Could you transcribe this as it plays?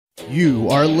You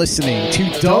are listening to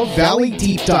Dove Valley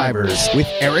Deep Divers with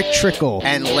Erick Trickel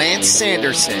and Lance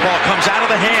Sanderson. Ball comes out of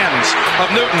the hands of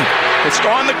Newton. It's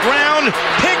on the ground,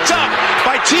 picked up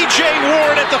by T.J.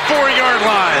 Ward at the 4-yard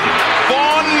line.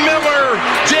 Vaughn Miller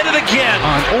did it again.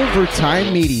 On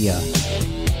Overtime Media.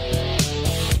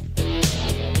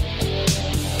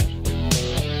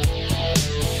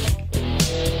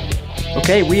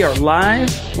 Okay, we are live.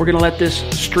 We're going to let this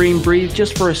stream breathe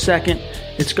just for a second.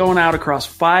 It's going out across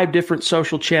 5 different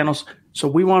social channels, so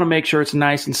we want to make sure it's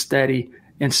nice and steady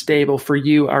and stable for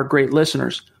you, our great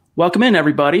listeners. Welcome in,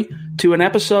 everybody, to an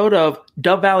episode of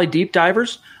Dove Valley Deep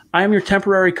Divers. I am your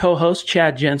temporary co-host,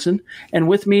 Chad Jensen, and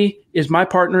with me is my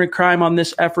partner in crime on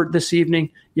this effort this evening.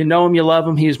 You know him, you love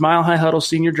him. He is Mile High Huddle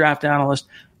Senior Draft Analyst,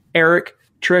 Erick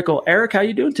Trickel. Erick, how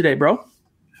you doing today, bro?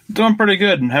 Doing pretty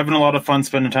good and having a lot of fun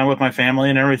spending time with my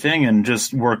family and everything and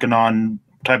just working on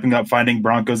typing up finding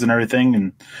Broncos and everything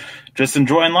and just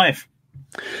enjoying life.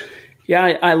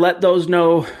 Yeah, I let those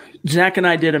know. Zach and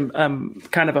I did a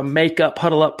kind of a make-up,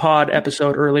 huddle-up pod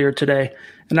episode earlier today,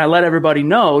 and I let everybody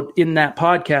know in that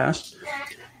podcast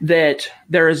that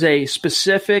there is a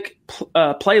specific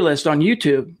playlist on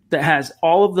YouTube that has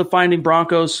all of the Finding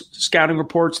Broncos scouting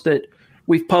reports that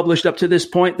we've published up to this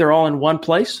point. They're all in one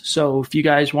place. So if you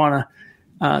guys want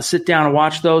to sit down and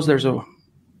watch those, there's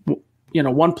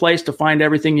one place to find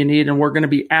everything you need, and we're going to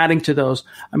be adding to those.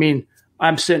 I mean,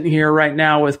 I'm sitting here right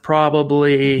now with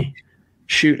probably,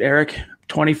 Erick,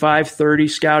 25, 30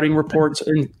 scouting reports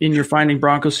in your Finding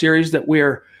Broncos series that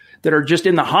are just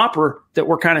in the hopper that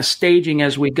we're kind of staging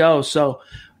as we go. So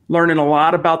learning a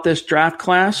lot about this draft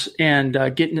class and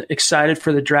getting excited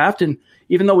for the draft. And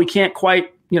even though we can't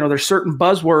quite, there's certain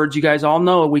buzzwords you guys all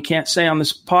know we can't say on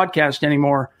this podcast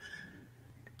anymore.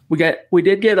 We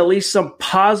did get at least some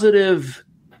positive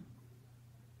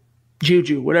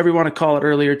juju, whatever you want to call it,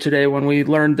 earlier today when we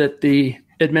learned that the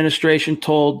administration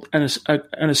told an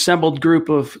assembled group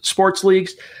of sports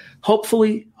leagues,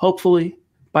 hopefully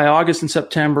by August and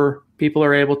September, people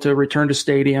are able to return to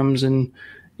stadiums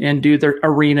and do their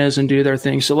arenas and do their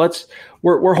things. So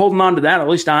we're holding on to that. At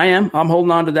least I am. I'm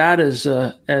holding on to that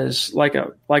as like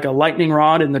a lightning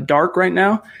rod in the dark right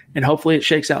now, and hopefully it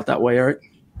shakes out that way, Erick.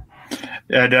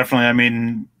 Yeah, definitely. I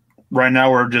mean, right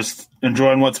now we're just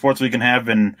enjoying what sports we can have,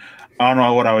 and I don't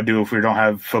know what I would do if we don't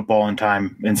have football in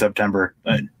time in September.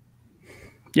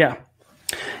 Yeah,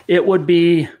 it would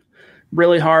be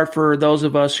really hard for those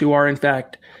of us who are, in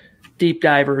fact, deep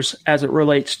divers as it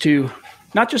relates to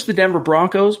not just the Denver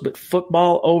Broncos, but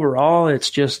football overall. It's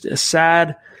just a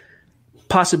sad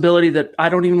possibility that I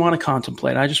don't even want to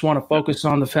contemplate. I just want to focus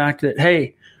on the fact that,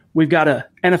 hey, we've got a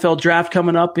NFL draft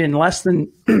coming up in less than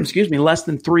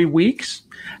 3 weeks,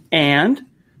 and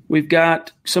we've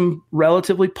got some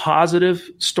relatively positive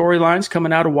storylines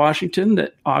coming out of Washington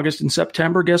that August and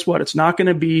September, guess what? It's not going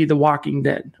to be The Walking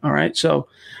Dead. All right. So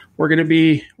we're going to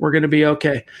be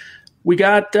okay. We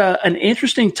got an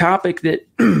interesting topic that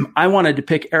I wanted to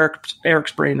pick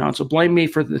Erick's brain on. So blame me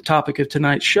for the topic of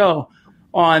tonight's show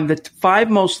on the 5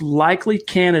 most likely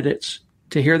candidates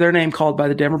to hear their name called by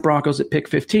the Denver Broncos at pick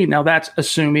 15. Now that's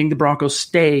assuming the Broncos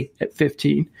stay at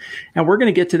 15. And we're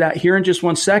going to get to that here in just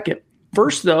one second.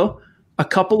 First, though, a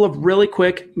couple of really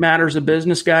quick matters of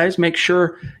business, guys. Make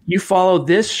sure you follow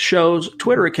this show's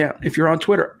Twitter account. If you're on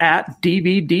Twitter, at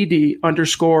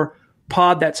DVDD_pod.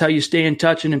 That's how you stay in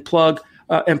touch and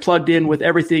plugged in with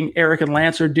everything Erick and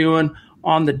Lance are doing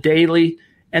on the daily.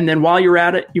 And then while you're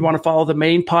at it, you want to follow the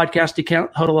main podcast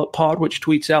account, Huddle Up Pod, which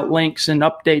tweets out links and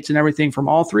updates and everything from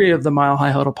all 3 of the Mile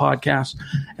High Huddle podcasts.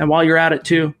 And while you're at it,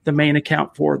 too, the main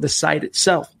account for the site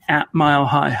itself, at Mile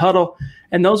High Huddle.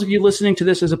 And those of you listening to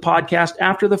this as a podcast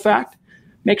after the fact,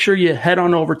 make sure you head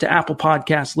on over to Apple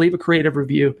Podcasts, leave a creative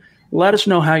review. Let us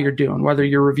know how you're doing, whether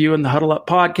you're reviewing the Huddle Up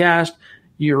podcast,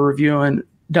 you're reviewing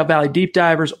Dove Valley Deep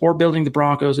Divers, or Building the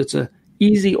Broncos. It's a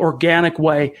easy, organic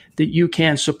way that you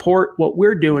can support what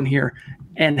we're doing here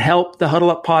and help the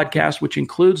Huddle Up podcast, which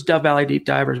includes Dove Valley Deep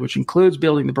Divers, which includes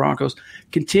Building the Broncos,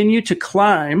 continue to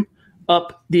climb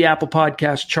up the Apple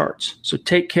Podcast charts. So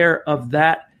take care of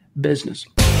that business.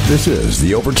 This is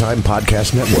the Overtime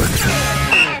Podcast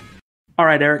Network. All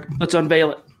right, Erick, let's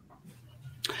unveil it.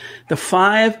 The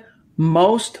 5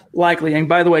 most likely, and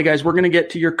by the way, guys, we're going to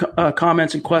get to your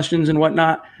comments and questions and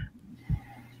whatnot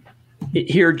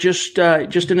here just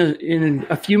in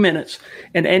a few minutes.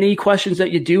 And any questions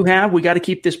that you do have, we got to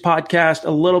keep this podcast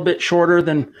a little bit shorter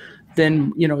than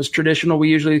is traditional. We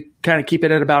usually kind of keep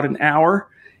it at about an hour.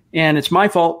 And it's my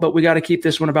fault, but we got to keep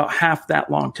this one about half that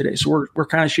long today. So we're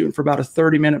kind of shooting for about a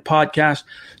 30-minute podcast.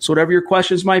 So whatever your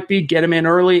questions might be, get them in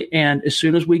early. And as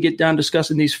soon as we get done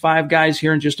discussing these 5 guys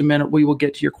here in just a minute, we will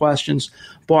get to your questions.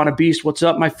 Buona Beast, what's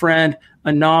up, my friend?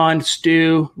 Anand,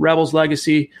 Stu, Rebels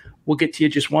Legacy. We'll get to you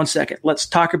just 1 second. Let's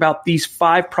talk about these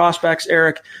 5 prospects,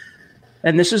 Eric.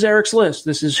 And this is Eric's list.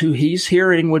 This is who he's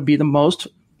hearing would be the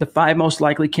 5 most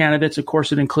likely candidates. Of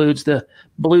course, it includes the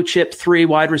blue chip 3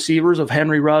 wide receivers of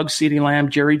Henry Ruggs, CeeDee Lamb,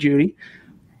 Jerry Jeudy.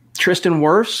 Tristan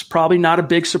Wirfs, probably not a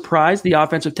big surprise, the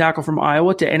offensive tackle from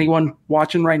Iowa to anyone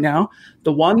watching right now.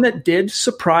 The one that did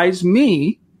surprise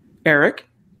me, Eric,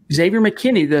 Xavier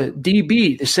McKinney, the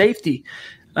DB, the safety.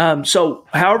 So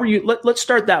however let's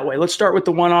start that way. Let's start with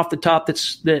the one off the top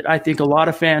that I think a lot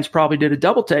of fans probably did a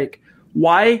double take.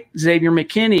 Why Xavier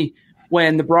McKinney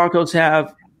when the Broncos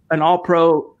have an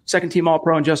all-pro, second-team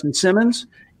all-pro in Justin Simmons,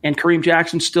 and Kareem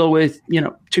Jackson still with,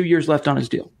 2 years left on his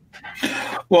deal?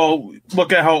 Well,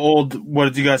 look at how old, what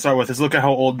did you guys start with, is look at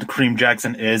how old Kareem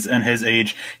Jackson is and his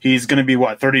age. He's going to be,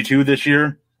 32 this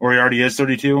year? Or he already is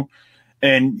 32?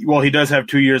 And, he does have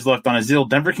 2 years left on his deal.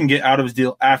 Denver can get out of his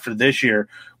deal after this year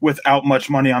without much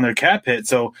money on their cap hit.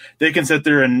 So they can sit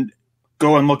there and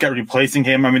go and look at replacing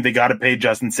him. I mean, they got to pay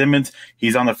Justin Simmons.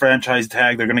 He's on the franchise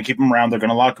tag. They're going to keep him around. They're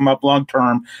going to lock him up long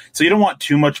term. So you don't want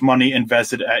too much money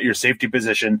invested at your safety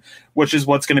position, which is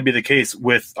what's going to be the case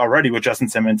with Justin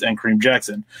Simmons and Kareem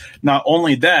Jackson. Not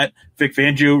only that, Vic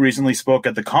Fangio recently spoke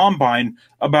at the Combine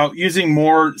about using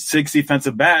more 6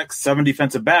 defensive backs, 7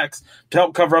 defensive backs to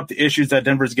help cover up the issues that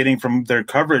Denver's getting from their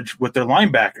coverage with their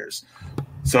linebackers.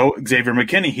 So Xavier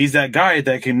McKinney, he's that guy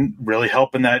that can really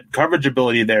help in that coverage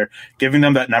ability there, giving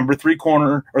them that number 3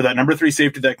 corner or that number 3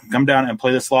 safety that can come down and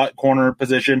play the slot corner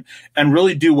position and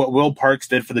really do what Will Parks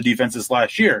did for the defenses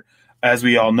last year. As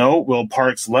we all know, Will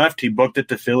Parks left. He booked it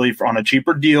to Philly on a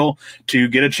cheaper deal to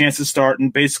get a chance to start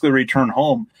and basically return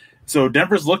home. So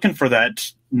Denver's looking for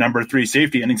that number 3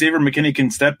 safety, and Xavier McKinney can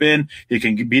step in. He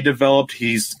can be developed.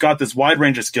 He's got this wide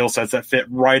range of skill sets that fit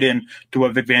right in to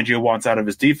what Vic Fangio wants out of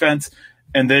his defense,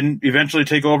 and then eventually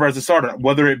take over as a starter,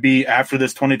 whether it be after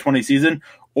this 2020 season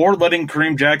or letting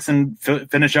Kareem Jackson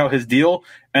finish out his deal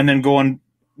and then going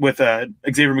with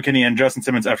Xavier McKinney and Justin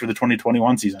Simmons after the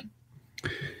 2021 season.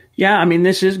 Yeah, I mean,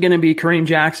 this is going to be Kareem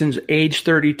Jackson's age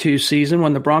 32 season.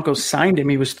 When the Broncos signed him,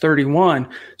 he was 31.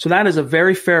 So that is a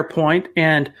very fair point.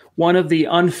 And one of the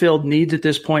unfilled needs at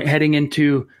this point heading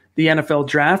into the NFL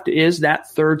draft is that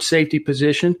 3rd safety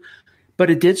position. But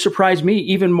it did surprise me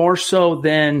even more so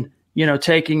than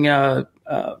taking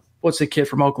what's the kid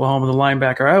from Oklahoma, the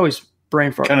linebacker? I always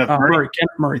brain fart. Kenneth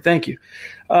Murray, thank you.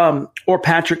 Or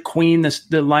Patrick Queen, the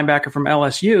linebacker from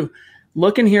LSU.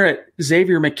 Looking here at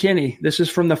Xavier McKinney, this is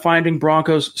from the Finding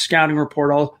Broncos scouting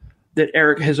report that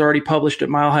Eric has already published at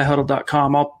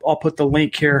milehighhuddle.com. I'll put the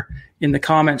link here in the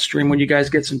comment stream. When you guys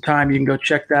get some time, you can go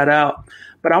check that out.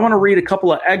 But I want to read a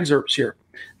couple of excerpts here.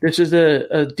 This is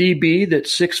a DB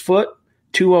that's 6 foot,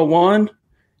 201.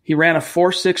 He ran a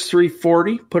 4.63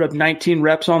 40, put up 19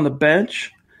 reps on the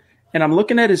bench. And I'm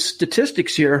looking at his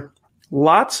statistics here.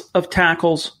 Lots of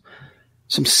tackles,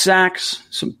 some sacks,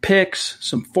 some picks,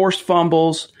 some forced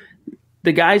fumbles.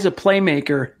 The guy's a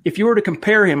playmaker. If you were to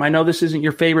compare him, I know this isn't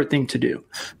your favorite thing to do,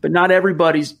 but not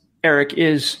everybody's, Eric,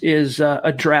 is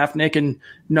a draftnik and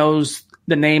knows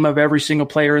the name of every single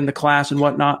player in the class and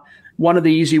whatnot. One of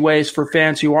the easy ways for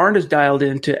fans who aren't as dialed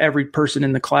into every person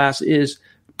in the class is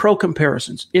pro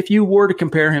comparisons. If you were to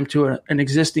compare him to an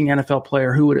existing NFL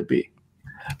player, who would it be?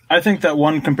 I think that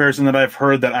one comparison that I've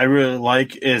heard that I really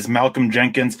like is Malcolm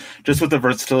Jenkins, just with the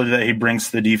versatility that he brings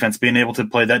to the defense, being able to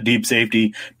play that deep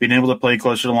safety, being able to play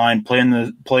closer to the line, play in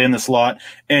the slot,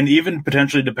 and even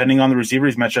potentially, depending on the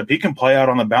receiver's matchup, he can play out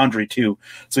on the boundary too.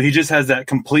 So he just has that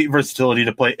complete versatility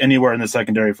to play anywhere in the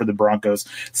secondary for the Broncos,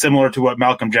 similar to what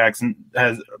Malcolm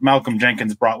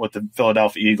Jenkins brought with the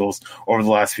Philadelphia Eagles over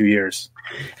the last few years.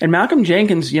 And Malcolm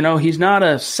Jenkins, he's not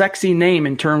a sexy name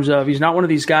in terms of he's not one of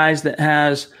these guys that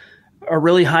has a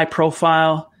really high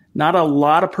profile, not a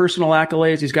lot of personal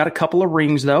accolades. He's got a couple of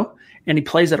rings, though, and he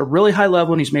plays at a really high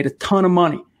level, and he's made a ton of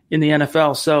money in the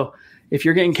NFL. So if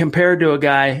you're getting compared to a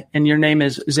guy and your name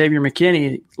is Xavier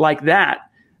McKinney like that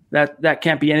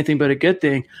can't be anything but a good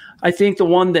thing. I think the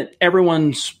one that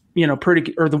everyone's,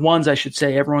 the ones I should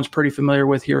say everyone's pretty familiar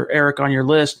with here, Eric, on your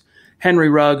list, Henry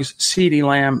Ruggs, CeeDee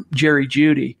Lamb, Jerry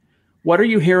Jeudy. What are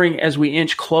you hearing as we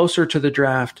inch closer to the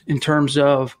draft in terms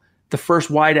of the first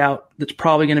wideout that's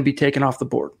probably going to be taken off the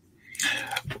board?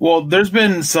 Well, there's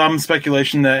been some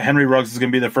speculation that Henry Ruggs is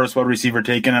going to be the first wide receiver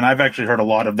taken, and I've actually heard a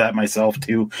lot of that myself,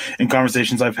 too, in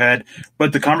conversations I've had.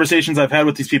 But the conversations I've had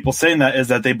with these people saying that is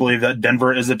that they believe that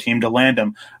Denver is a team to land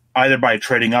him. either by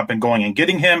trading up and going and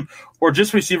getting him, or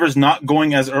just receivers not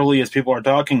going as early as people are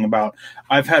talking about.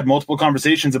 I've had multiple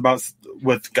conversations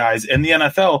with guys in the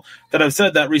NFL that have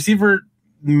said that receiver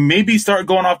maybe start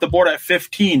going off the board at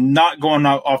 15, not going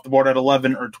off the board at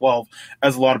 11 or 12,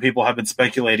 as a lot of people have been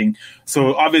speculating.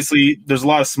 So obviously there's a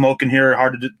lot of smoke in here,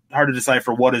 hard to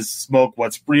decipher what is smoke,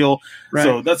 what's real. Right.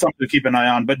 So that's something to keep an eye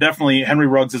on. But definitely Henry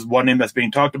Ruggs is one name that's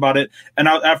being talked about it. And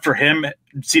after him,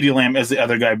 CeeDee Lamb is the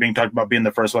other guy being talked about being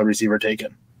the first wide receiver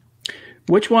taken.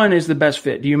 Which one is the best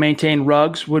fit? Do you maintain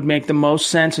Ruggs would make the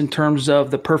most sense in terms of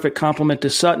the perfect complement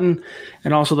to Sutton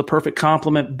and also the perfect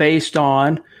complement based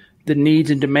on the needs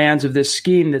and demands of this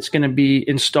scheme that's going to be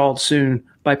installed soon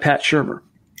by Pat Shurmur?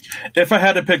 If I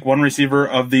had to pick one receiver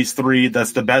of these three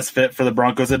that's the best fit for the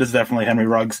Broncos, it is definitely Henry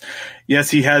Ruggs. Yes,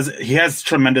 he has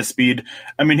tremendous speed.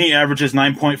 I mean, he averages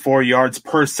 9.4 yards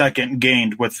per second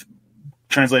gained, with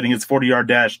translating his 40-yard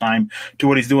dash time to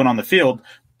what he's doing on the field.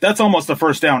 That's almost a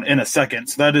first down in a second.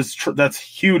 So that's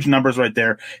huge numbers right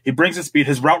there. He brings his speed.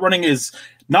 His route running is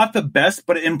not the best,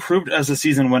 but it improved as the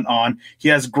season went on. He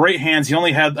has great hands. He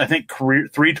only had, I think, 3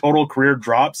 total career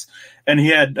drops. And he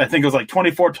had, I think it was like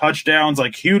 24 touchdowns,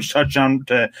 like huge touchdown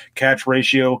to catch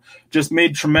ratio, just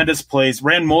made tremendous plays,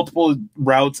 ran multiple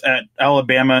routes at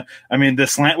Alabama. I mean, the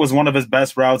slant was one of his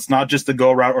best routes, not just the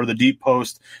go route or the deep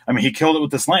post. I mean, he killed it with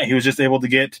the slant. He was just able to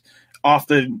get off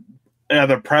the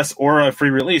press or a free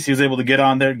release. He was able to get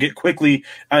on there, get quickly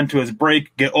onto his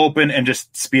break, get open, and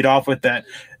just speed off with that.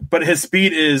 But his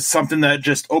speed is something that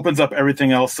just opens up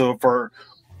everything else. So for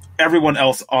everyone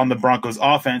else on the Broncos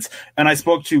offense. And I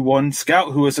spoke to one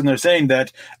scout who was in there saying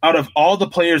that out of all the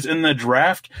players in the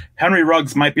draft, Henry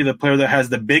Ruggs might be the player that has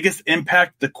the biggest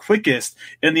impact, the quickest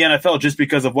in the NFL, just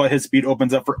because of what his speed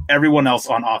opens up for everyone else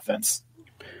on offense.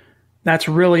 That's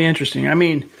really interesting. I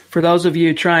mean, for those of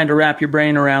you trying to wrap your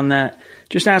brain around that,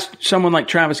 just ask someone like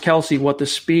Travis Kelce what the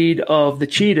speed of the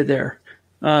cheetah there,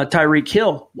 Tyreek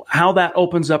Hill, how that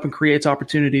opens up and creates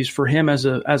opportunities for him as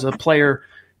a player,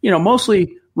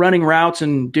 mostly running routes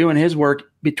and doing his work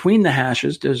between the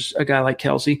hashes. Does a guy like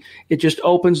Kelce, it just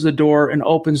opens the door and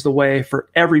opens the way for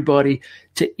everybody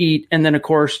to eat. And then, of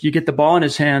course, you get the ball in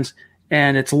his hands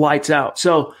and it's lights out.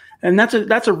 So, and that's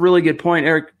a really good point,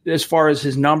 Eric, as far as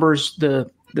his numbers,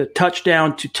 the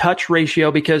touchdown to touch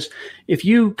ratio, because if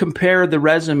you compare the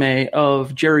resume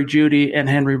of Jerry Jeudy and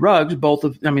Henry Ruggs,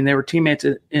 they were teammates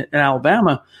in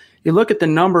Alabama. You look at the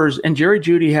numbers, and Jerry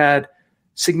Jeudy had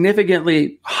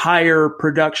significantly higher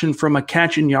production from a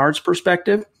catch and yards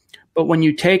perspective. But when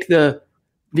you take the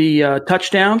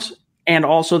touchdowns and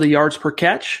also the yards per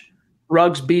catch,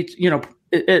 Ruggs beats,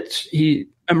 he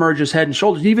emerges head and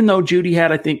shoulders, even though Jeudy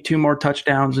had, I think, 2 more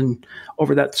touchdowns and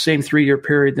over that same 3-year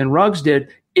period than Ruggs did.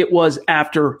 It was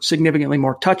after significantly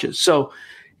more touches. So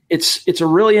it's a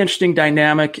really interesting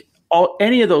dynamic.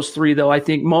 Any of those 3, though, I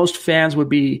think most fans would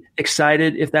be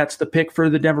excited if that's the pick for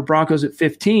the Denver Broncos at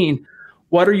 15.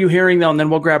 What are you hearing, though? And then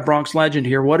we'll grab Bronx Legend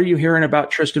here. What are you hearing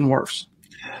about Tristan Wirfs?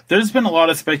 There's been a lot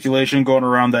of speculation going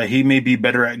around that he may be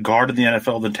better at guard in the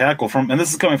NFL than tackle, and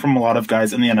this is coming from a lot of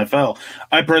guys in the NFL.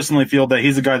 I personally feel that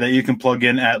he's a guy that you can plug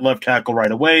in at left tackle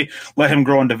right away, let him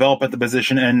grow and develop at the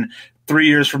position, and 3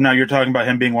 years from now, you're talking about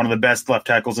him being one of the best left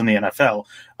tackles in the NFL.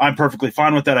 I'm perfectly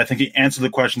fine with that. I think he answered the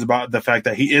questions about the fact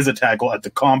that he is a tackle at the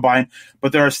combine,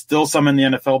 but there are still some in the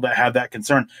NFL that have that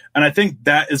concern. And I think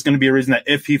that is going to be a reason that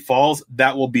if he falls,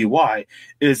 that will be why,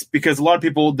 is because a lot of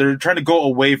people, they're trying to go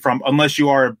away from, unless you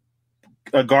are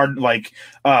a guard like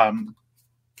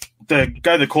the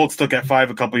guy the Colts took at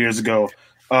 5 a couple years ago.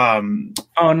 Oh,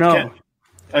 no.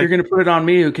 You're going to put it on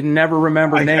me who can never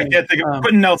remember names. I can't think of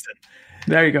Quentin Nelson.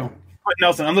 There you go.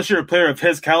 Nelson, unless you're a player of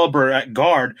his caliber at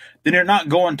guard, then you're not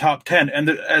going top 10. And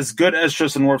as good as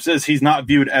Tristan Wirfs is, he's not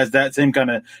viewed as that same kind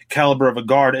of caliber of a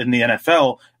guard in the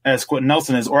NFL as Quentin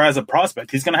Nelson is, or as a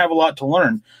prospect. He's going to have a lot to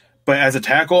learn. But as a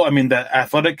tackle, I mean, the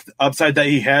athletic upside that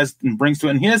he has and brings to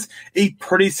it, and he has a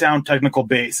pretty sound technical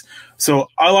base. So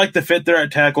I like the fit there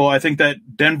at tackle. I think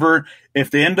that Denver,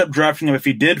 if they end up drafting him, if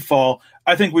he did fall,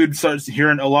 I think we'd start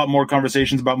hearing a lot more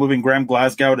conversations about moving Graham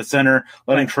Glasgow to center,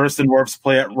 letting Tristan Wirfs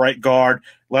play at right guard,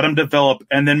 let him develop,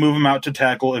 and then move him out to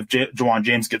tackle if Juwan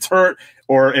James gets hurt,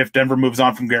 or if Denver moves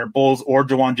on from Garrett Bowles or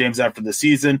Juwan James after the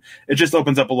season. It just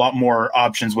opens up a lot more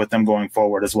options with them going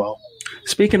forward as well.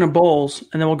 Speaking of Bowles,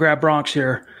 and then we'll grab Bronx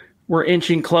here, we're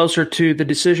inching closer to the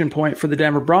decision point for the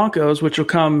Denver Broncos, which will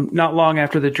come not long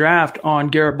after the draft on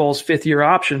Garrett Bowles' 5th-year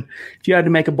option. If you had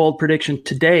to make a bold prediction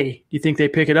today, do you think they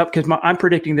pick it up? Because I'm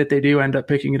predicting that they do end up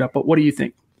picking it up, but what do you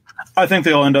think? I think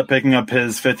they'll end up picking up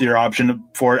his fifth-year option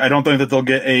for it. I don't think that they'll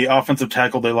get a offensive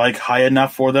tackle they like high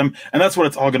enough for them, and that's what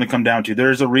it's all going to come down to.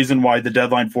 There's a reason why the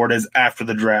deadline for it is after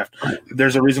the draft.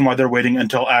 There's a reason why they're waiting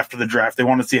until after the draft. They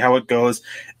want to see how it goes.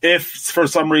 If, for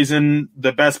some reason,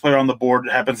 the best player on the board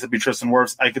happens to be Tristan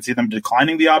Wirfs, I could see them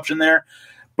declining the option there.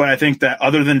 But I think that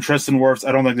other than Tristan Wirfs,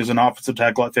 I don't think there's an offensive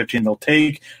tackle at 15 they'll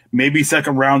take. Maybe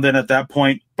second round then at that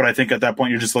point. But I think at that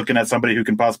point you're just looking at somebody who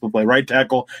can possibly play right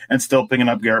tackle and still picking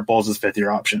up Garrett Bowles'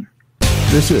 fifth-year option.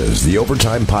 This is the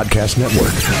Overtime Podcast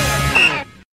Network.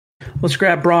 Let's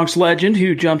grab Bronx Legend,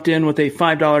 who jumped in with a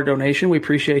 $5 donation. We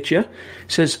appreciate you.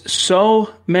 Says,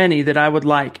 so many that I would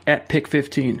like at pick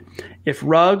 15. If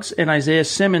Ruggs and Isaiah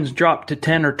Simmons drop to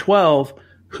 10 or 12,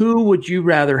 who would you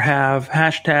rather have?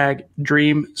 Hashtag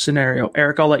dream scenario.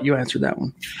 Eric, I'll let you answer that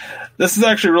one. This is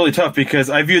actually really tough because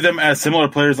I view them as similar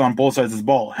players on both sides of the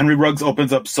ball. Henry Ruggs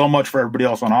opens up so much for everybody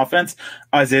else on offense.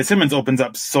 Isaiah Simmons opens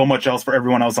up so much else for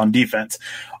everyone else on defense.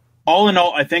 All in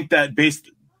all, I think that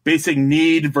basic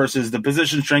need versus the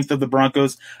position strength of the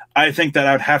Broncos, I think that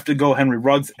I would have to go Henry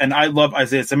Ruggs, and I love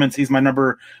Isaiah Simmons. He's my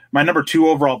number 2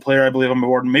 overall player, I believe, on the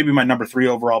board, maybe my number 3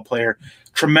 overall player.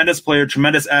 Tremendous player,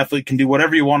 tremendous athlete, can do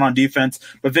whatever you want on defense,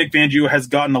 but Vic Fangio has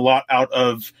gotten a lot out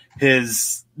of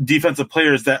his defensive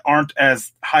players that aren't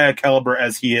as high a caliber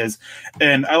as he is,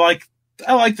 and I like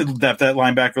the depth at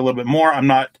linebacker a little bit more. And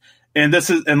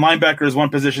linebacker is one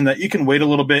position that you can wait a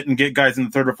little bit and get guys in the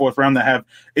third or fourth round that have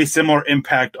a similar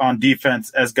impact on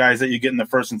defense as guys that you get in the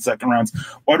first and second rounds.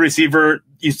 Wide receiver,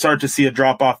 you start to see a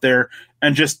drop off there.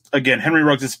 And just, again, Henry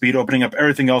Ruggs' speed opening up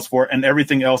everything else for it and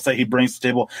everything else that he brings to the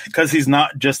table, because he's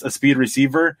not just a speed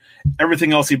receiver.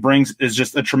 Everything else he brings is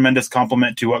just a tremendous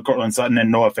compliment to what Cortland Sutton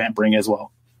and Noah Fant bring as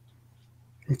well.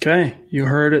 Okay, you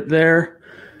heard it there.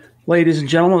 Ladies and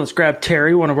gentlemen, let's grab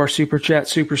Terry, one of our Super Chat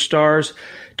superstars,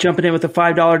 jumping in with a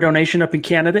 $5 donation up in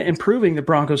Canada and proving the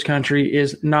Broncos country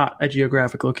is not a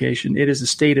geographic location. It is a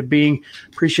state of being.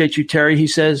 Appreciate you, Terry. He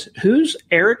says, who's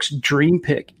Eric's dream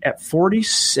pick at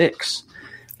 46?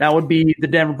 That would be the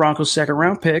Denver Broncos second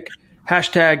round pick.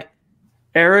 Hashtag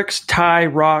Eric's tie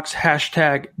rocks.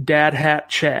 Hashtag dad hat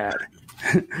Chad.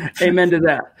 Amen to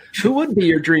that. Who would be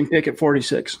your dream pick at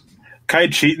 46? Can I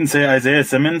cheat and say Isaiah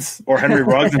Simmons or Henry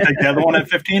Ruggs and take the other one at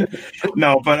 15?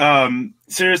 No, but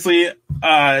seriously,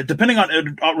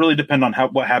 it'll really depend on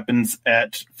what happens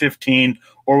at 15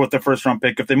 or with the first round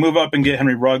pick. If they move up and get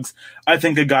Henry Ruggs, I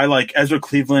think a guy like Ezra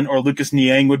Cleveland or Lucas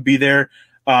Niang would be there.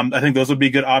 I think those would be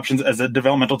good options as a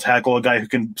developmental tackle, a guy who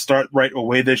can start right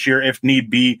away this year if need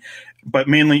be, but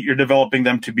mainly you're developing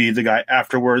them to be the guy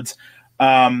afterwards.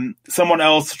 Someone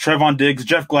else, Trevon Diggs,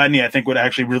 Jeff Gladney, I think would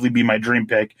actually really be my dream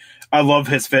pick. I love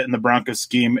his fit in the Broncos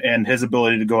scheme and his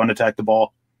ability to go and attack the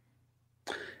ball.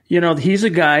 You know, he's a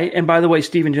guy, and by the way,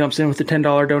 Steven jumps in with the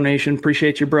 $10 donation.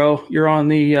 Appreciate you, bro. You're on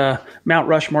the Mount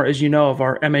Rushmore, as you know, of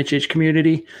our MHH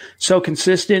community. So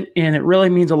consistent, and it really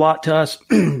means a lot to us.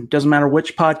 Doesn't matter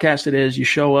which podcast it is, you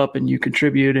show up and you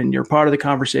contribute and you're part of the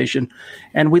conversation.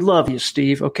 And we love you,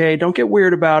 Steve, okay? Don't get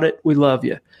weird about it. We love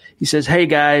you. He says, hey,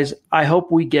 guys, I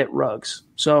hope we get Ruggs.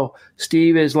 So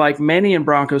Steve is like many in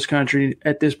Broncos country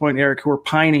at this point, Eric, who are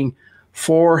pining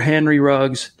for Henry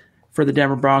Ruggs for the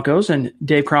Denver Broncos. And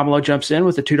Dave Cromwell jumps in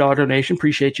with a $2 donation.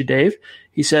 Appreciate you, Dave.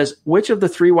 He says, which of the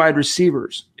 3 wide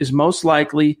receivers is most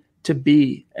likely to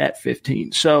be at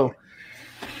 15? So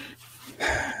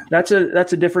that's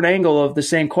a different angle of the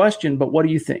same question, but what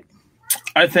do you think?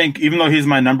 I think even though he's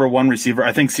my number 1 receiver,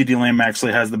 I think CeeDee Lamb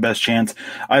actually has the best chance.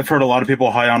 I've heard a lot of people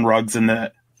high on Ruggs in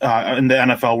the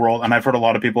NFL world, and I've heard a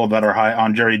lot of people that are high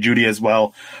on Jerry Jeudy as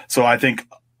well. So I think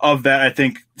of that, I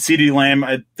think CeeDee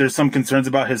Lamb, there's some concerns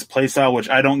about his play style, which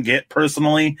I don't get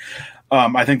personally.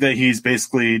 I think that he's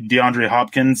basically DeAndre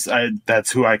Hopkins.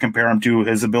 That's who I compare him to,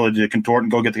 his ability to contort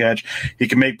and go get the catch. He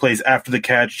can make plays after the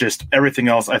catch, just everything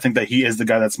else. I think that he is the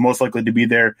guy that's most likely to be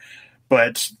there.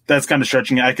 But that's kind of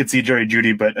stretching it. I could see Jerry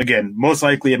Jeudy, but again, most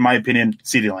likely, in my opinion,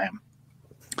 CeeDee Lamb.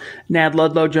 Nad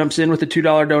Ludlow jumps in with a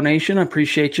 $2 donation. I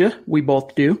appreciate you. We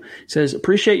both do. Says,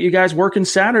 appreciate you guys working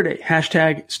Saturday.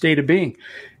 Hashtag state of being.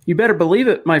 You better believe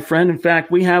it, my friend. In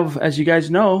fact, we have, as you guys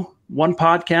know, one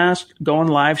podcast going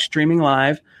live, streaming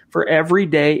live for every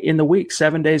day in the week,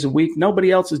 7 days a week.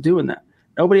 Nobody else is doing that.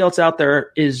 Nobody else out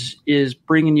there is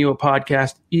bringing you a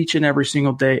podcast each and every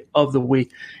single day of the week.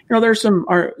 You know, there's some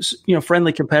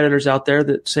friendly competitors out there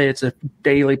that say it's a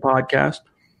daily podcast.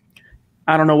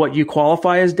 I don't know what you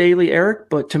qualify as daily, Eric,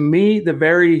 but to me, the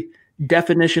very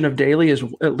definition of daily is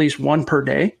at least 1 per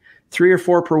day. 3 or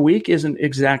 4 per week isn't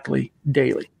exactly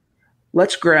daily.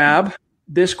 Let's grab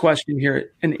this question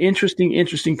here. An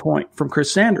interesting point from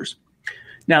Chris Sanders.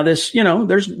 Now, this,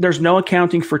 there's no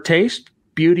accounting for taste.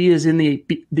 beauty is in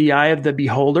the eye of the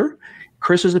beholder.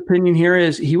 Chris's opinion here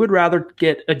is he would rather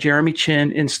get a Jeremy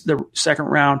Chin in the second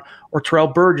round or Terrell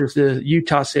Burgess, the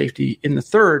Utah safety, in the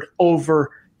third over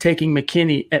taking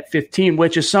McKinney at 15,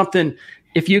 which is something,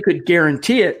 if you could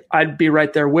guarantee it, I'd be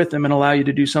right there with him and allow you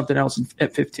to do something else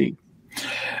at 15.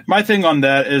 My thing on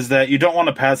that is that you don't want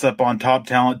to pass up on top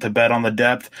talent to bet on the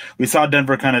depth. We saw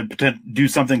Denver kind of do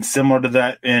something similar to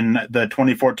that in the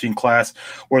 2014 class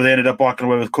where they ended up walking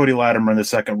away with Cody Latimer in the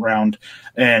second round.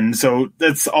 And so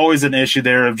that's always an issue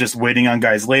there of just waiting on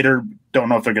guys later. Don't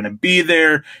know if they're going to be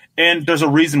there. And there's a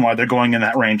reason why they're going in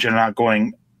that range and not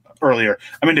going earlier.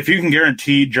 I mean, if you can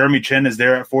guarantee Jeremy Chin is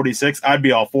there at 46, I'd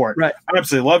be all for it. Right. I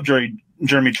absolutely love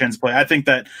Jeremy Chin's play. I think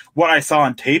that what I saw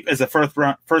on tape is a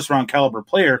first round caliber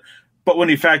player, but when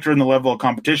you factor in the level of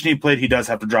competition he played, he does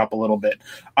have to drop a little bit.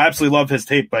 I absolutely love his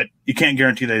tape, but you can't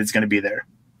guarantee that he's going to be there.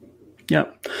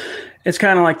 Yep. It's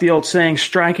kind of like the old saying,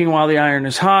 striking while the iron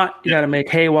is hot. You got to make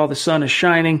hay while the sun is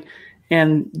shining.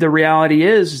 And the reality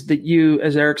is that you,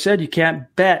 as Eric said, you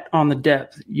can't bet on the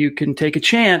depth. You can take a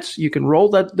chance. You can roll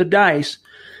the dice.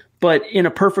 But in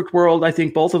a perfect world, I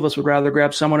think both of us would rather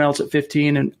grab someone else at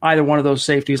 15 and either one of those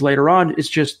safeties later on. It's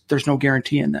just there's no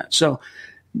guarantee in that. So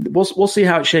we'll see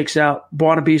how it shakes out.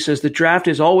 Buonabe says the draft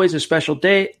is always a special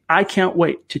day. I can't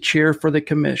wait to cheer for the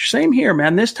commish. Same here,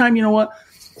 man. This time, you know what?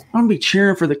 I'm going to be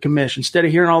cheering for the commish. Instead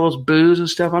of hearing all those boos and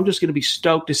stuff, I'm just going to be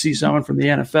stoked to see someone from the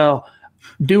NFL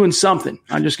doing something.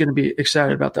 I'm just going to be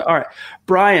excited about that. All right.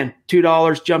 Brian,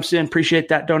 $2 jumps in. Appreciate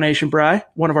that donation, Brian.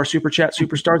 One of our Super Chat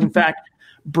superstars. In fact,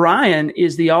 Brian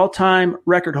is the all-time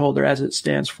record holder, as it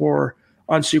stands for,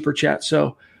 on Super Chat.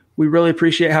 So we really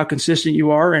appreciate how consistent you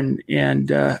are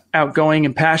and outgoing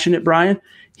and passionate, Brian.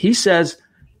 He says,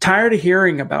 tired of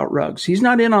hearing about Ruggs. He's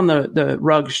not in on the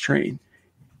Ruggs train.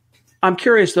 I'm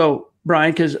curious, though,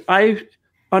 Brian, because I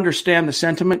understand the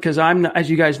sentiment because as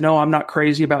you guys know, I'm not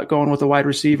crazy about going with a wide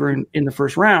receiver in the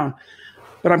first round.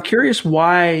 But I'm curious,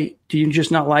 why do you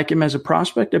just not like him as a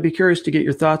prospect? I'd be curious to get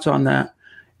your thoughts on that.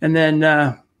 And then,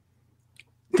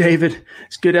 David,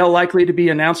 is Goodell likely to be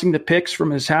announcing the picks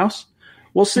from his house?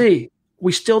 We'll see.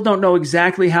 We still don't know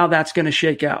exactly how that's going to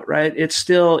shake out, right? It's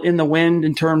still in the wind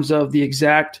in terms of the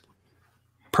exact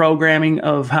programming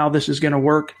of how this is going to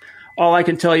work. All I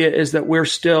can tell you is that we're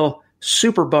still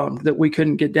super bummed that we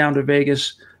couldn't get down to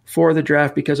Vegas for the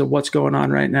draft because of what's going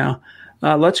on right now.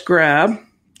 Let's grab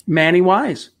Manny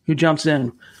Wise, who jumps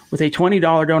in with a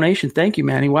 $20 donation. Thank you,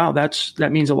 Manny. Wow,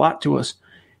 that means a lot to us.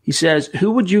 He says,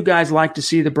 who would you guys like to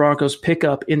see the Broncos pick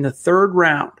up in the third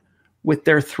round with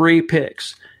their 3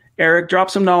 picks? Eric,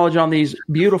 drop some knowledge on these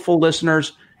beautiful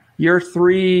listeners. Your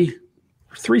three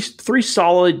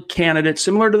solid candidates,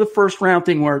 similar to the first round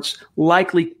thing where it's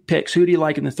likely picks. Who do you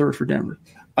like in the third for Denver?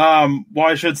 I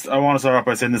want to start off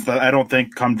by saying this, that I don't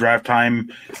think come draft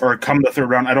time or come the third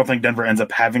round, I don't think Denver ends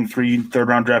up having 3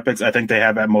 third-round draft picks. I think they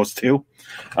have at most 2.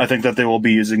 I think that they will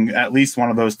be using at least one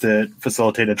of those to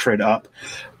facilitate a trade up.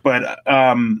 But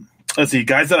let's see,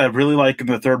 guys that I really like in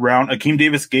the third round, Akeem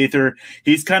Davis-Gaither,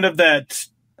 he's kind of that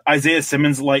Isaiah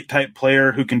Simmons-like type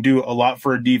player who can do a lot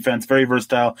for a defense, very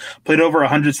versatile, played over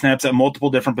 100 snaps at multiple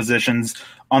different positions,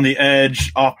 on the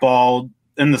edge, off ball,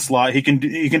 in the slot. He can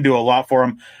do a lot for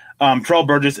him. Terrell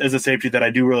Burgess is a safety that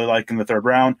I do really like in the third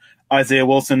round. Isaiah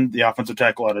Wilson, the offensive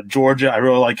tackle out of Georgia, I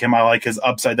really like him. I like his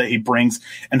upside that he brings.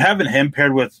 And having him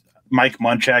paired with Mike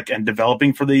Munchak and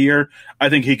developing for the year, I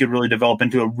think he could really develop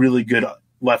into a really good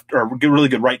really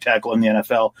good right tackle in the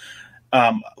NFL.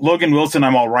 Logan Wilson,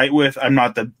 I'm all right with. I'm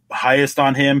not the highest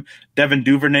on him. Devin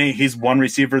Duvernay, he's one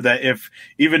receiver that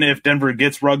even if Denver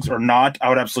gets Ruggs or not, I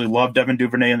would absolutely love Devin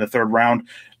Duvernay in the third round.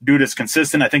 Dude is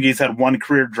consistent. I think he's had one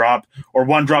drop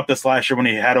this last year when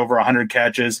he had over 100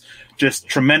 catches. Just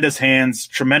tremendous hands,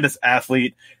 tremendous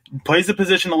athlete. Plays the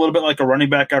position a little bit like a running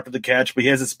back after the catch, but he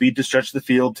has the speed to stretch the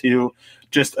field too.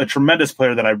 Just a tremendous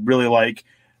player that I really like.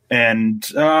 And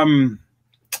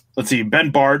let's see,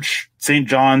 Ben Barch, St.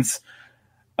 John's.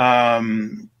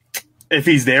 If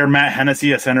he's there, Matt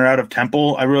Hennessy, a center out of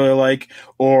Temple, I really like,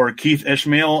 or Keith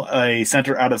Ishmael, a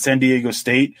center out of San Diego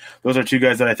State. Those are 2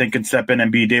 guys that I think can step in and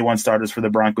be day one starters for the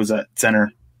Broncos at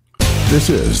center. This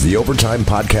is the Overtime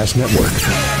Podcast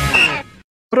Network.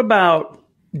 What about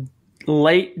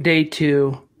late day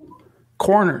 2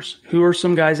 corners? Who are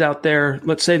some guys out there?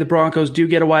 Let's say the Broncos do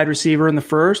get a wide receiver in the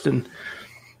first and,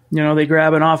 they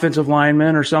grab an offensive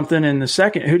lineman or something in the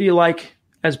second. Who do you like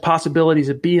as possibilities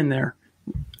of being there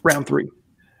round 3?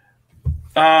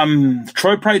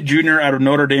 Troy Pride Jr. out of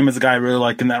Notre Dame is a guy I really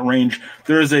like in that range.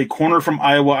 There is a corner from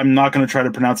Iowa. I'm not going to try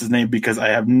to pronounce his name because I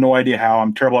have no idea how.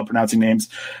 I'm terrible at pronouncing names.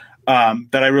 That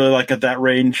I really like at that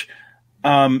range.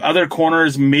 Other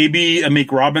corners, maybe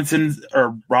Amik Robinson.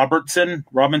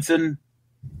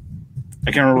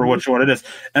 I can't remember which one it is.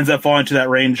 Ends up falling to that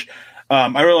range.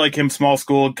 I really like him, small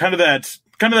school, kind of that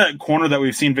corner that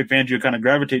we've seen Vic Fangio kind of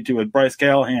gravitate to with Bryce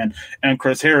Callahan and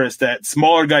Chris Harris, that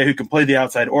smaller guy who can play the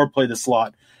outside or play the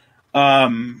slot.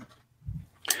 Talking,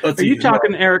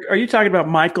 Eric? Are you talking about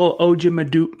Michael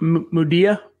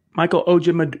Ojemudia? Michael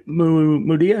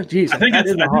Ojemudia? Jeez, I think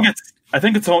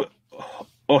it's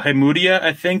Ojemudia.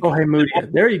 I think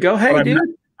Ojemudia. There you go. Hey, dude.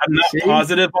 I'm not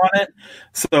positive on it,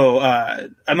 so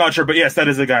I'm not sure. But yes, that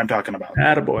is the guy I'm talking about.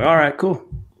 Attaboy. All right, cool.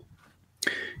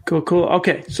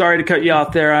 Okay, sorry to cut you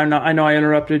off there. I know I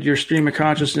interrupted your stream of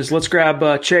consciousness. Let's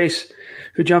grab Chase,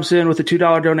 who jumps in with a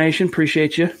 $2 donation.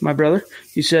 Appreciate you, my brother.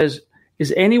 He says,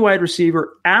 is any wide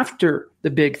receiver after the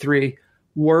big three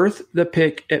worth the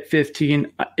pick at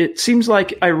 15? It seems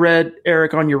like I read,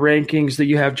 Eric, on your rankings that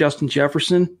you have Justin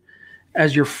Jefferson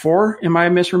as your 4. Am I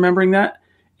misremembering that?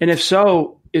 And if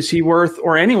so, is he worth,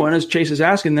 or anyone, as Chase is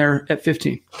asking there, at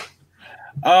 15?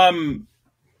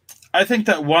 I think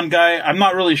that one guy, I'm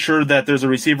not really sure that there's a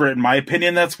receiver, in my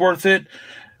opinion, that's worth it.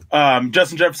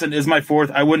 Justin Jefferson is my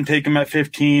 4th. I wouldn't take him at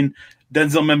 15.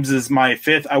 Denzel Mims is my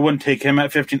 5th. I wouldn't take him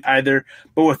at 15 either.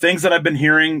 But with things that I've been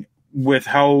hearing with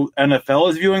how NFL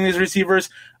is viewing these receivers,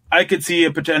 I could see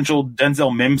a potential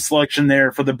Denzel Mims selection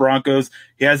there for the Broncos.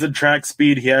 He has the track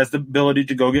speed. He has the ability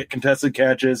to go get contested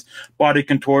catches, body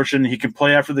contortion. He can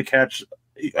play after the catch.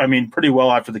 I mean, pretty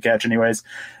well after the catch anyways,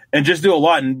 and just do a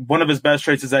lot. And one of his best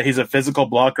traits is that he's a physical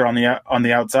blocker on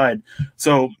the outside.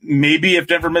 So maybe if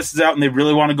Denver misses out and they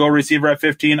really want to go receiver at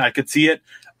 15, I could see it.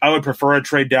 I would prefer a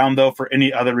trade down, though, for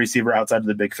any other receiver outside of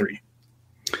the big 3.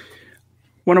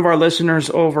 One of our listeners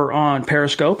over on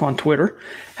Periscope on Twitter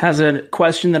has a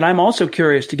question that I'm also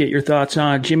curious to get your thoughts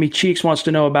on. Jimmy Cheeks wants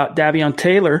to know about Davion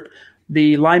Taylor,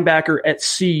 the linebacker at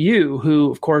CU, who,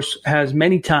 of course, has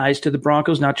many ties to the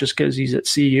Broncos, not just because he's at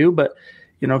CU, but,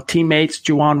 teammates,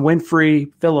 Juwan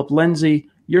Winfrey, Phillip Lindsay.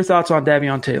 Your thoughts on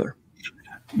Davion Taylor?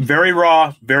 Very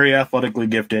raw, very athletically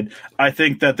gifted. I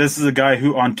think that this is a guy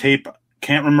who on tape,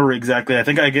 can't remember exactly. I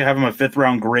think I have him a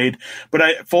 5th-round grade, but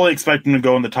I fully expect him to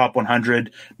go in the top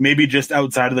 100, maybe just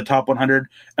outside of the top 100.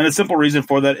 And the simple reason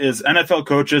for that is NFL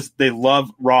coaches, they love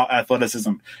raw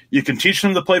athleticism. You can teach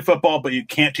them to play football, but you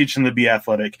can't teach them to be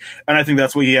athletic. And I think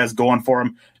that's what he has going for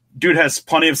him. Dude has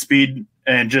plenty of speed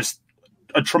and just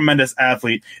a tremendous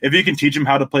athlete. If you can teach him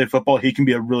how to play football, he can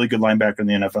be a really good linebacker in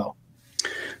the NFL.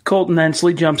 Colton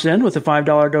Ensley jumps in with a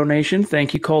 $5 donation.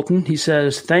 Thank you, Colton. He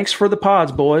says, thanks for the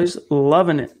pods, boys.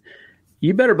 Loving it.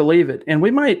 You better believe it. And we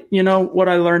might, what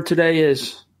I learned today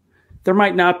is there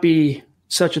might not be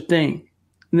such a thing.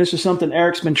 And this is something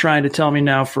Eric's been trying to tell me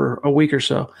now for a week or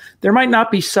so. There might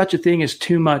not be such a thing as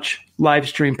too much live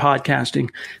stream podcasting,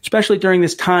 especially during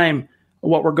this time,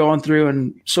 what we're going through.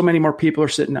 And so many more people are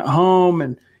sitting at home,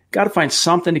 and got to find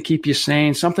something to keep you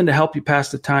sane, something to help you pass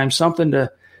the time, something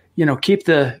to keep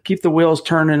the wheels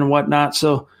turning and whatnot.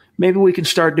 So maybe we can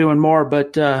start doing more.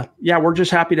 But we're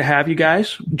just happy to have you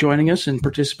guys joining us and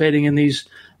participating in these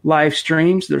live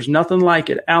streams. There's nothing like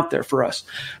it out there for us.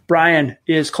 Brian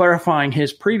is clarifying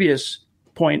his previous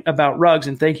point about Ruggs,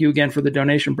 and thank you again for the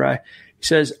donation, Brian. He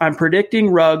says, I'm predicting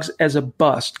Ruggs as a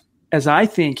bust, as I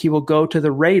think he will go to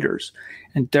the Raiders.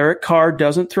 And Derek Carr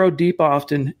doesn't throw deep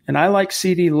often, and I like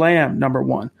CeeDee Lamb, number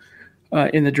 1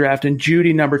 in the draft, and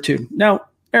Judy, number 2. Now,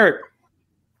 Eric,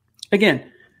 again,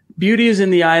 beauty is in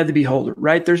the eye of the beholder,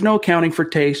 right? There's no accounting for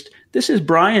taste. This is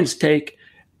Brian's take,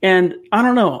 and I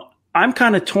don't know. I'm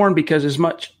kind of torn because as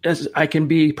much as I can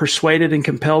be persuaded and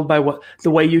compelled by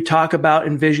the way you talk about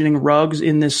envisioning Ruggs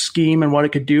in this scheme and what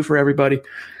it could do for everybody,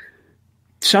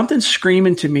 something's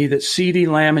screaming to me that CeeDee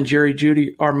Lamb and Jerry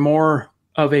Jeudy are more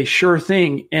of a sure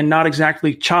thing and not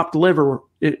exactly chopped liver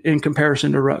in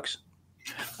comparison to Ruggs.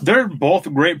 They're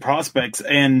both great prospects,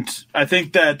 and I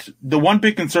think that the one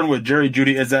big concern with Jerry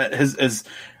Jeudy is that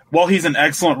while he's an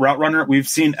excellent route runner, we've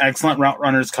seen excellent route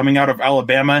runners coming out of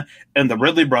Alabama and the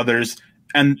Ridley brothers,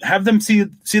 and have them see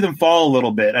them fall a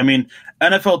little bit. I mean,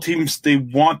 NFL teams, they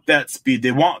want that speed,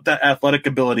 they want that athletic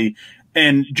ability,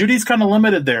 and Judy's kind of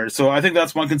limited there. So I think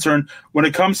that's one concern when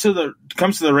it comes to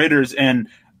the Raiders. And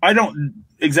I don't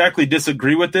exactly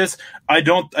disagree with this. I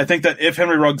think that if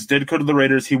Henry Ruggs did go to the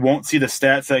Raiders, he won't see the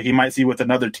stats that he might see with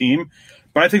another team.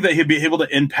 But I think that he'd be able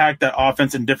to impact that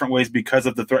offense in different ways because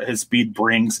of the threat his speed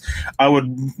brings. I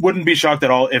wouldn't be shocked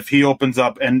at all if he opens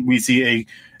up and we see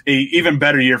a even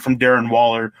better year from Darren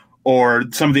Waller or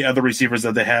some of the other receivers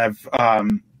that they have,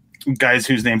 guys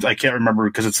whose names I can't remember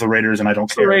because it's the Raiders and I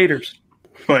don't care. The Raiders.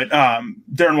 But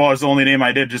Darren Waller is the only name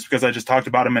I did just because I just talked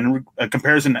about him in a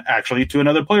comparison actually to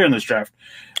another player in this draft.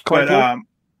 Claypool?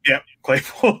 But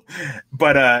Claypool.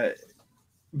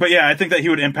 But yeah, I think that he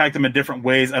would impact them in different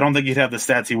ways. I don't think he'd have the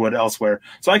stats he would elsewhere.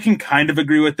 So I can kind of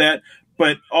agree with that.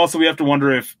 But also we have to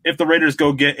wonder if the Raiders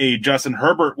go get a Justin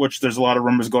Herbert, which there's a lot of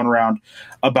rumors going around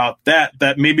about that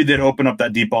maybe they'd open up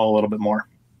that deep ball a little bit more.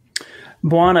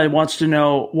 Buana wants to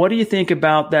know, what do you think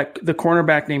about the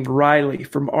cornerback named Riley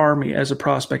from Army as a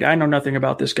prospect? I know nothing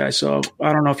about this guy, so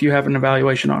I don't know if you have an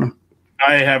evaluation on him.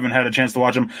 I haven't had a chance to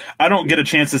watch him. I don't get a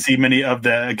chance to see many of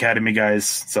the academy guys.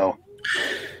 So,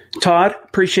 Todd,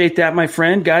 appreciate that, my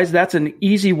friend. Guys, that's an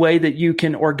easy way that you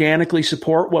can organically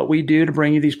support what we do to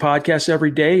bring you these podcasts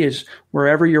every day is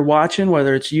wherever you're watching,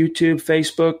 whether it's YouTube,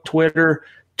 Facebook, Twitter,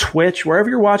 Twitch, wherever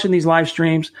you're watching these live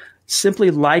streams,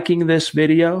 simply liking this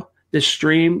video, this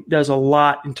stream does a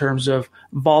lot in terms of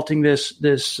vaulting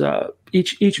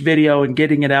each video and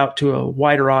getting it out to a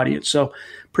wider audience. So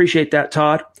appreciate that,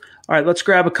 Todd. All right, let's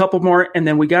grab a couple more, and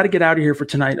then we got to get out of here for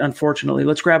tonight, unfortunately.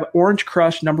 Let's grab Orange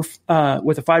Crush with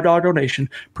a $5 donation.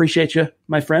 Appreciate you,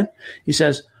 my friend. He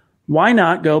says, why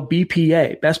not go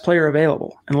BPA, best player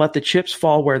available, and let the chips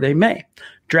fall where they may?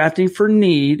 Drafting for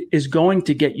need is going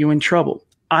to get you in trouble.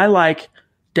 I like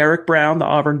Derek Brown, the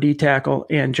Auburn D tackle,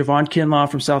 and Javon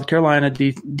Kinlaw from South Carolina,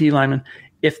 D lineman,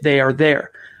 if they are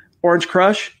there. Orange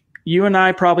Crush, you and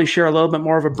I probably share a little bit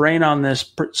more of a brain on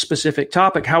this specific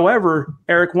topic. However,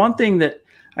 Eric, one thing that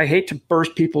I hate to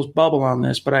burst people's bubble on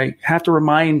this, but I have to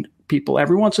remind people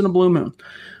every once in a blue moon,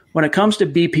 when it comes to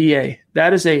BPA,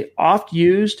 that is a oft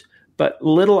used but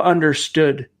little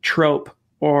understood trope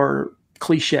or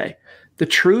cliche. The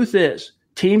truth is,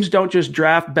 teams don't just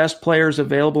draft best players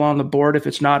available on the board if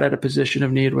it's not at a position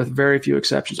of need, with very few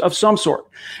exceptions of some sort.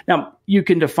 Now, you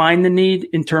can define the need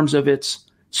in terms of its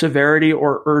severity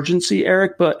or urgency,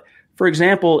 Eric. But for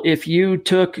example, if you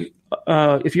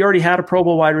already had a Pro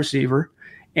Bowl wide receiver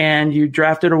and you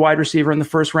drafted a wide receiver in the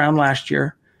first round last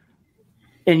year,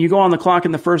 and you go on the clock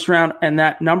in the first round and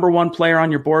that number one player on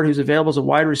your board who's available as a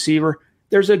wide receiver,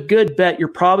 there's a good bet you're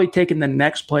probably taking the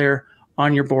next player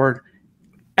on your board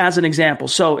as an example.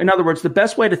 So in other words, the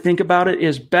best way to think about it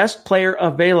is best player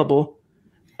available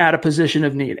at a position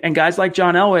of need. And guys like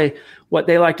John Elway, what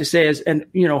they like to say is, and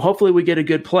hopefully we get a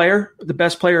good player, the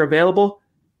best player available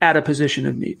at a position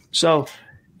of need. So,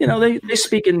 they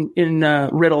speak in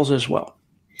riddles as well.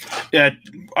 Yeah,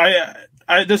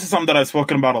 this is something that I've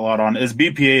spoken about a lot on, is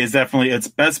BPA is definitely its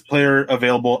best player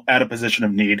available at a position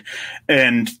of need.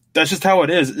 And that's just how it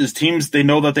is teams, they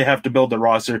know that they have to build the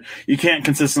roster. You can't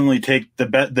consistently take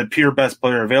the pure best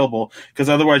player available, because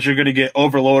otherwise you're going to get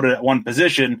overloaded at one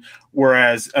position,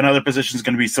 whereas another position is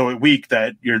going to be so weak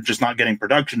that you're just not getting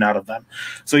production out of them.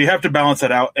 So you have to balance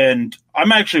that out. And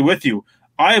I'm actually with you.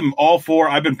 I am all for,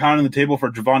 I've been pounding the table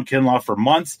for Javon Kinlaw for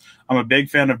months. I'm a big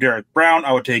fan of Derek Brown.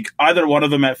 I would take either one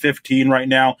of them at 15 right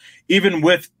now, even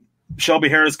with Shelby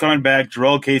Harris coming back,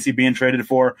 Jarrell Casey being traded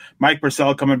for, Mike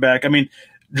Purcell coming back. I mean,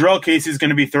 Jarrell Casey is going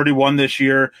to be 31 this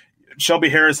year. Shelby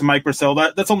Harris and Mike Purcell,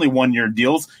 that's only 1 year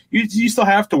deals. You still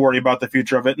have to worry about the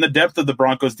future of it. And the depth of the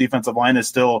Broncos defensive line is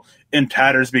still in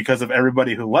tatters because of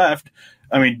everybody who left.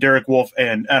 I mean, Derek Wolfe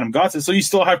and Adam Gotsis. So you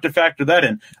still have to factor that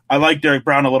in. I like Derek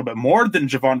Brown a little bit more than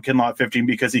Javon Kinlaw at 15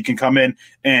 because he can come in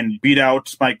and beat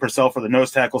out Mike Purcell for the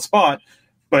nose tackle spot.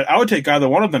 But I would take either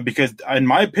one of them because, in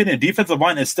my opinion, defensive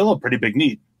line is still a pretty big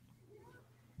need.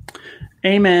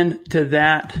 Amen to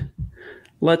that.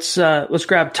 Let's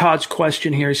grab Todd's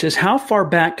question here. He says, how far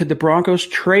back could the Broncos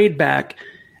trade back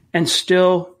and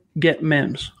still get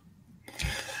Mims?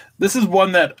 This is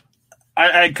one that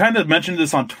I kind of mentioned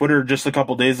this on Twitter just a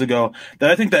couple days ago,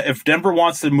 that I think that if Denver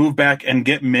wants to move back and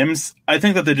get Mims, I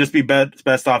think that they'd just be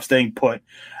best off staying put.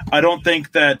 I don't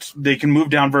think that they can move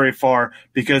down very far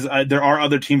because there are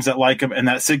other teams that like him in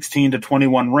that 16 to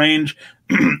 21 range,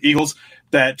 Eagles,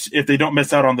 that if they don't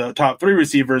miss out on the top three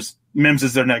receivers, Mims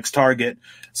is their next target.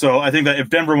 So I think that if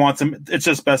Denver wants him, it's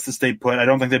just best to stay put. I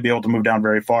don't think they'd be able to move down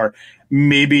very far.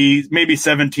 Maybe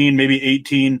 17, maybe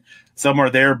 18, somewhere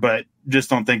there, but just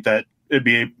don't think that it'd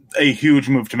be a huge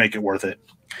move to make it worth it.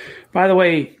 By the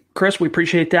way, Chris, we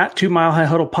appreciate that. 2 Mile High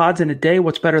Huddle pods in a day.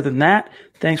 What's better than that?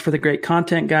 Thanks for the great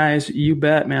content, guys. You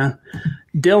bet, man.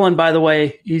 Dylan, by the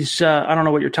way, he's I don't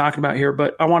know what you're talking about here,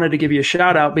 but I wanted to give you a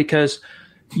shout out because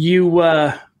you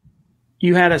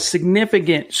had a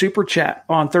significant super chat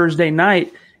on Thursday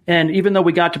night. And even though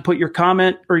we got to put your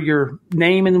comment or your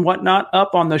name and whatnot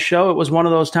up on the show, it was one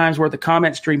of those times where the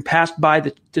comment stream passed by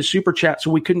the super chat, so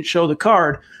we couldn't show the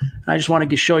card. I just wanted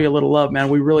to show you a little love, man.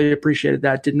 We really appreciated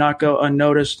that. Did not go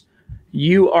unnoticed.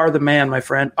 You are the man, my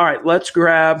friend. All right, let's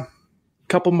grab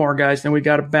couple more guys, then we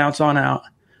got to bounce on out.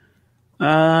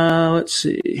 Let's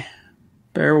see.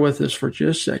 Bear with us for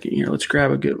just a second here. Let's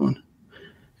grab a good one.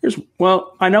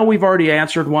 I know we've already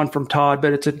answered one from Todd,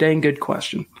 but it's a dang good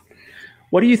question.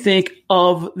 What do you think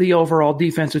of the overall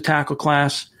defensive tackle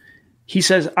class? He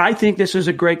says, I think this is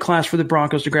a great class for the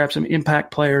Broncos to grab some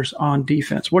impact players on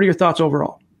defense. What are your thoughts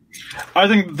overall? I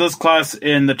think this class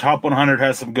in the top 100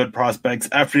 has some good prospects.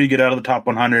 After you get out of the top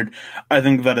 100, I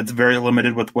think that it's very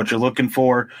limited with what you're looking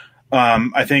for.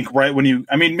 I think right when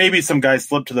maybe some guys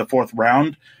slip to the 4th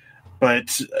round,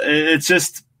 but it's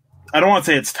just, I don't want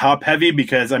to say it's top heavy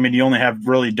because, you only have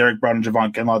really Derek Brown and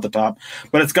Javon Kinlaw at the top,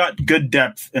 but it's got good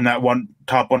depth in that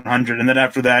top 100. And then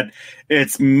after that,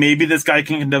 it's maybe this guy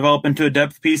can develop into a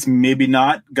depth piece, maybe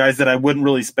not. Guys that I wouldn't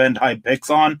really spend high picks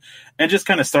on and just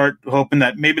kind of start hoping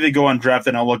that maybe they go undrafted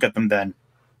and I'll look at them then.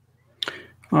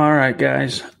 All right,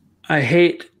 guys. I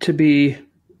hate to be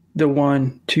the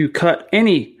one to cut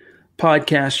any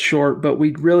podcast short, but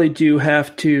we really do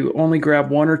have to only grab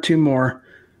one or two more.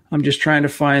 I'm just trying to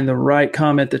find the right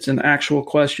comment that's an actual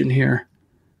question here.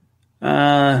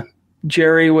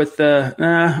 Jerry with the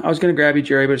I was going to grab you,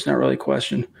 Jerry, but it's not really a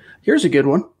question. Here's a good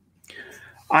one.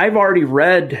 I've already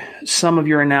read some of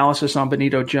your analysis on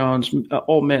Benito Jones,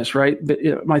 Ole Miss, right?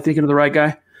 Am I thinking of the right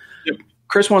guy? Yep.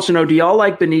 Chris wants to know, do y'all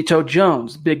like Benito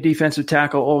Jones, big defensive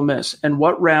tackle, Ole Miss? And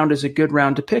what round is a good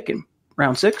round to pick him?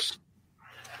 Round 6?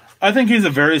 I think he's a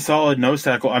very solid nose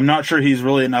tackle. I'm not sure he's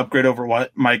really an upgrade over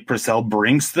what Mike Purcell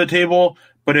brings to the table,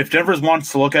 but if Denver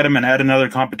wants to look at him and add another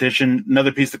competition,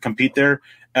 another piece to compete there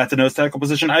at the nose tackle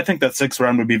position, I think that 6th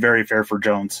round would be very fair for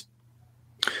Jones.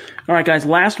 All right, guys,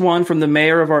 last one from the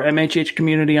mayor of our MHH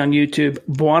community on YouTube,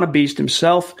 Buona Beast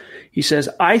himself. He says,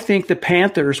 I think the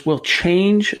Panthers will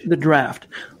change the draft.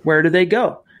 Where do they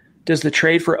go? Does the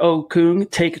trade for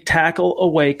Okung take tackle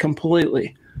away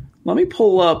completely? Let me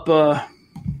pull up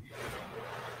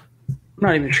I'm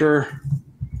not even sure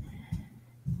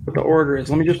what the order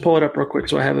is. Let me just pull it up real quick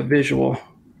so I have a visual.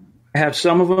 I have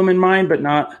some of them in mind, but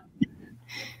not.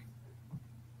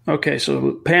 Okay,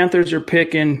 so Panthers are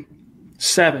picking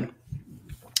 7.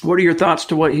 What are your thoughts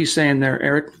to what he's saying there,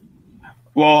 Eric?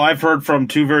 Well, I've heard from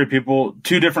two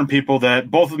different people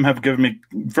that both of them have given me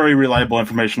very reliable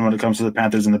information when it comes to the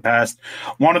Panthers in the past.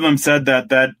 One of them said that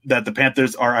the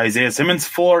Panthers are Isaiah Simmons'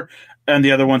 floor, and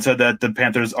the other one said that the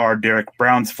Panthers are Derek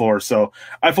Brown's floor. So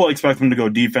I fully expect them to go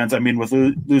defense. With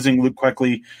losing Luke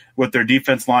Kuechly, with their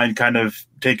defense line kind of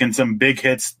taking some big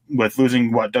hits with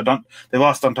losing they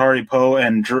lost Dontari Poe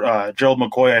and Gerald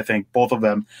McCoy, I think, both of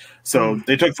them. So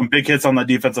they took some big hits on the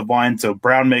defensive line. So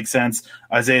Brown makes sense.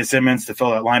 Isaiah Simmons to fill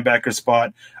that linebacker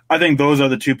spot. I think those are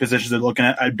the two positions they're looking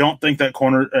at. I don't think that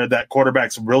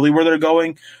quarterback's really where they're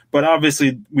going, but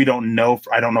obviously we don't know.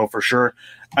 I don't know for sure.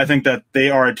 I think that they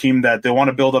are a team that they want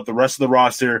to build up the rest of the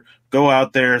roster, go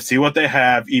out there, see what they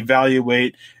have,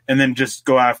 evaluate, and then just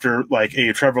go after like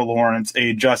a Trevor Lawrence,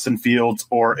 a Justin Fields,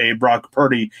 or a Brock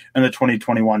Purdy in the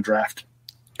 2021 draft.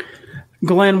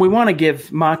 Glenn, we want to give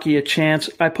Maki a chance.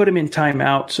 I put him in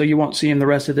timeout, so you won't see him the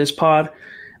rest of this pod.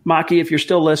 Maki, if you're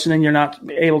still listening, you're not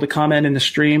able to comment in the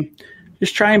stream,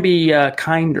 just try and be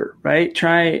kinder, right?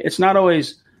 It's not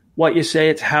always what you say,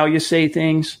 it's how you say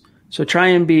things. So try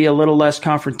and be a little less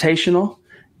confrontational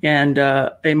and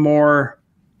a more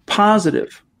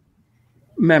positive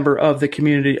member of the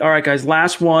community. All right, guys,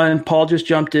 last one. Paul just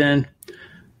jumped in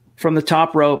from the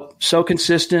top rope. So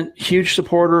consistent, huge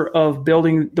supporter of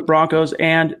building the Broncos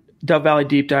and Dove Valley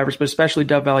Deep Divers, but especially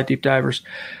Dove Valley Deep Divers.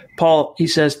 Paul, he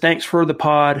says, thanks for the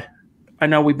pod. I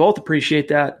know we both appreciate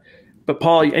that. But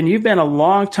Paul, and you've been a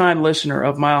long-time listener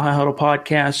of Mile High Huddle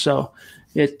podcast, so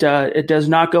it does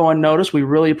not go unnoticed. We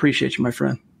really appreciate you, my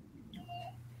friend.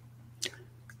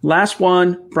 Last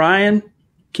one, Brian,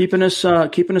 keeping us on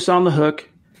the hook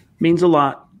means a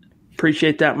lot.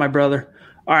 Appreciate that, my brother.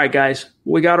 All right, guys,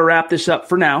 we got to wrap this up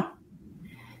for now.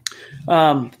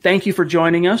 Thank you for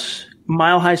joining us.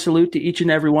 Mile high salute to each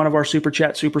and every one of our Super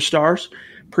Chat superstars.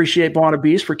 Appreciate Buona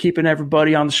Beast for keeping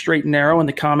everybody on the straight and narrow in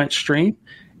the comment stream.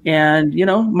 And,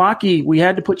 Maki, we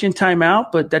had to put you in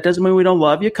timeout, but that doesn't mean we don't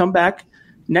love you. Come back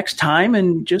next time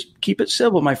and just keep it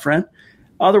civil, my friend.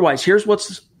 Otherwise, here's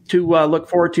what's to look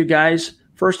forward to, guys.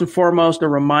 First and foremost, a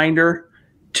reminder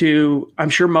I'm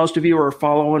sure most of you are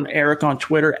following Eric on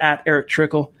Twitter at Erick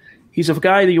Trickel. He's a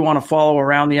guy that you want to follow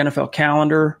around the NFL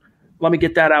calendar. Let me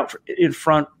get that out in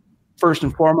front first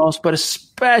and foremost, but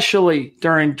especially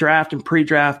during draft and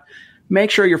pre-draft,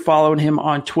 make sure you're following him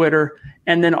on Twitter.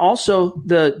 And then also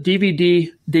the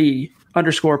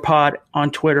DVDD_pod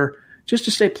on Twitter, just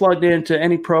to stay plugged into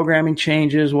any programming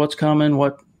changes, what's coming,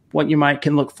 what you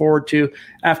can look forward to.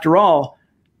 After all,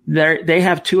 they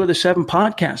have 2 of the 7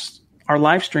 podcasts, our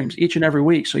live streams each and every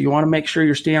week. So you want to make sure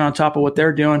you're staying on top of what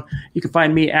they're doing. You can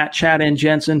find me at Chad and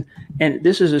Jensen. And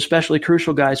this is especially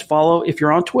crucial, guys. Follow, if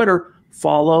you're on Twitter,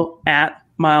 follow at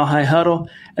Mile High Huddle.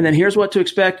 And then here's what to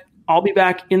expect. I'll be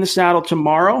back in the saddle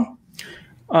tomorrow,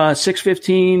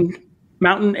 6:15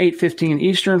 Mountain, 8:15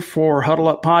 Eastern for Huddle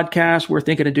Up Podcast. We're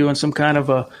thinking of doing some kind of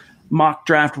a mock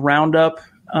draft roundup,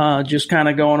 just kind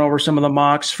of going over some of the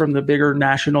mocks from the bigger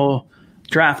national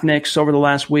draft nicks over the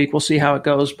last week. We'll see how it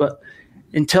goes. But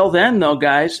until then, though,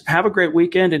 guys, have a great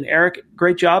weekend. And Eric,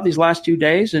 great job these last 2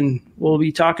 days. And we'll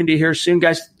be talking to you here soon,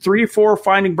 guys. 3 or 4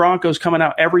 Finding Broncos coming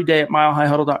out every day at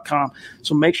milehighhuddle.com.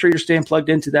 So make sure you're staying plugged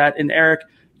into that. And Eric,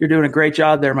 you're doing a great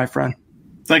job there, my friend.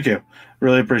 Thank you.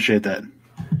 Really appreciate that.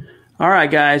 All right,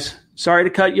 guys. Sorry to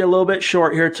cut you a little bit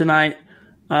short here tonight,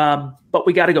 but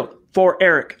we got to go. For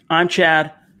Eric, I'm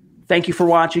Chad. Thank you for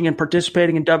watching and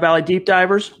participating in Dove Valley Deep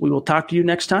Divers. We will talk to you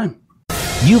next time.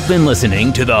 You've been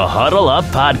listening to the Huddle Up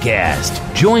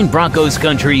Podcast. Join Broncos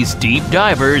Country's deep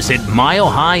divers at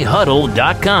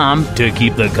milehighhuddle.com to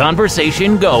keep the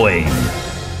conversation going.